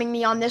be timing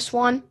me on this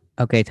one.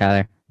 Okay,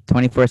 Tyler.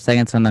 24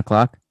 seconds on the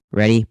clock.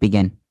 Ready?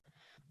 Begin.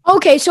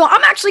 Okay, so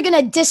I'm actually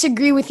going to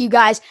disagree with you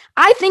guys.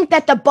 I think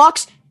that the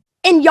Bucks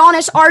and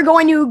Giannis are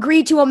going to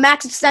agree to a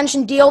max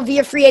extension deal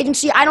via free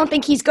agency. I don't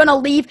think he's going to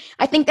leave.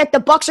 I think that the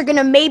Bucks are going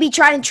to maybe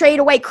try to trade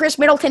away Chris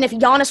Middleton if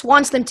Giannis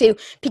wants them to,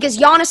 because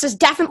Giannis is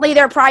definitely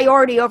their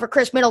priority over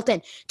Chris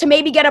Middleton, to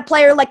maybe get a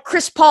player like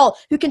Chris Paul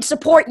who can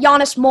support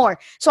Giannis more.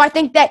 So I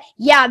think that,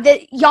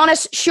 that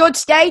Giannis should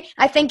stay.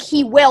 I think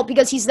he will,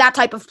 because he's that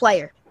type of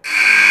player.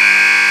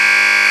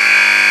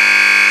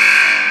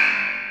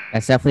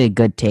 That's definitely a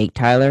good take,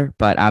 Tyler,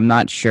 but I'm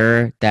not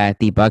sure that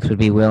the Bucks would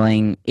be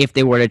willing, if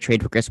they were to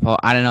trade for Chris Paul,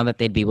 I don't know that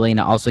they'd be willing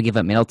to also give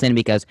up Middleton,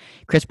 because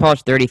Chris Paul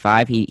is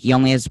 35. He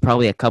only has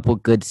probably a couple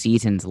good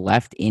seasons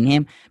left in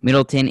him.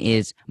 Middleton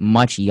is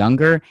much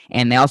younger,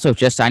 and they also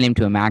just signed him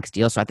to a max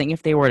deal. So I think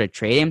if they were to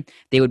trade him,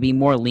 they would be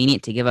more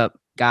lenient to give up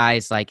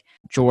guys like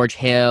George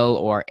Hill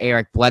or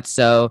Eric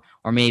Bledsoe,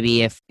 or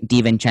maybe if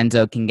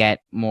DiVincenzo can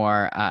get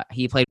more,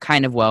 he played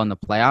kind of well in the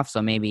playoffs,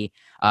 so maybe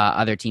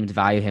other teams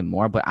value him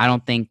more, but I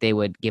don't think they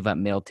would give up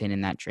Middleton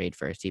in that trade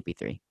for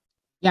CP3.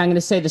 Yeah, I'm going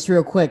to say this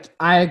real quick.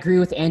 I agree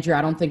with Andrew.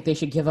 I don't think they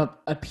should give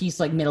up a piece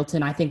like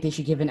Middleton. I think they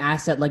should give an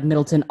asset like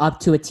Middleton up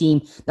to a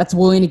team that's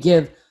willing to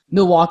give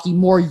Milwaukee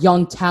more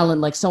young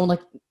talent, like someone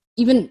like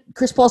even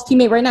Chris Paul's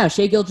teammate right now,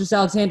 Shai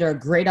Gilgeous-Alexander, a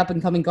great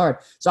up-and-coming guard.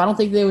 So I don't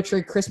think they would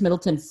trade Chris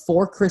Middleton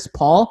for Chris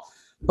Paul,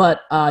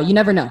 but you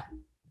never know.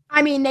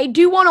 I mean, they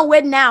do want to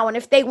win now, and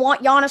if they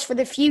want Giannis for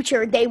the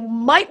future, they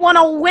might want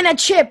to win a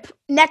chip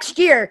next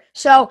year.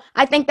 So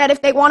I think that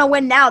if they want to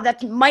win now,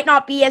 that might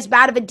not be as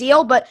bad of a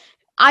deal, but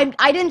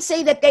I didn't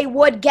say that they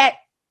would get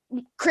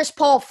Chris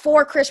Paul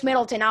for Chris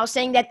Middleton. I was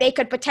saying that they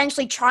could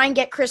potentially try and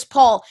get Chris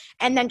Paul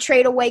and then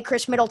trade away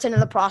Chris Middleton in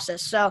the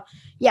process. So,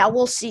 yeah,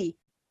 we'll see.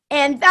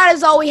 And that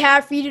is all we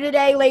have for you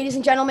today, ladies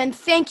and gentlemen.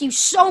 Thank you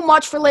so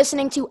much for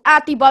listening to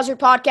At the Buzzer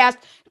Podcast.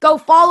 Go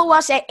follow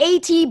us at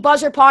AT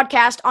Buzzer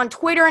Podcast on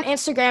Twitter and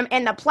Instagram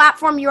and the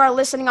platform you are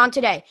listening on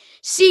today.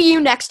 See you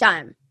next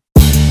time.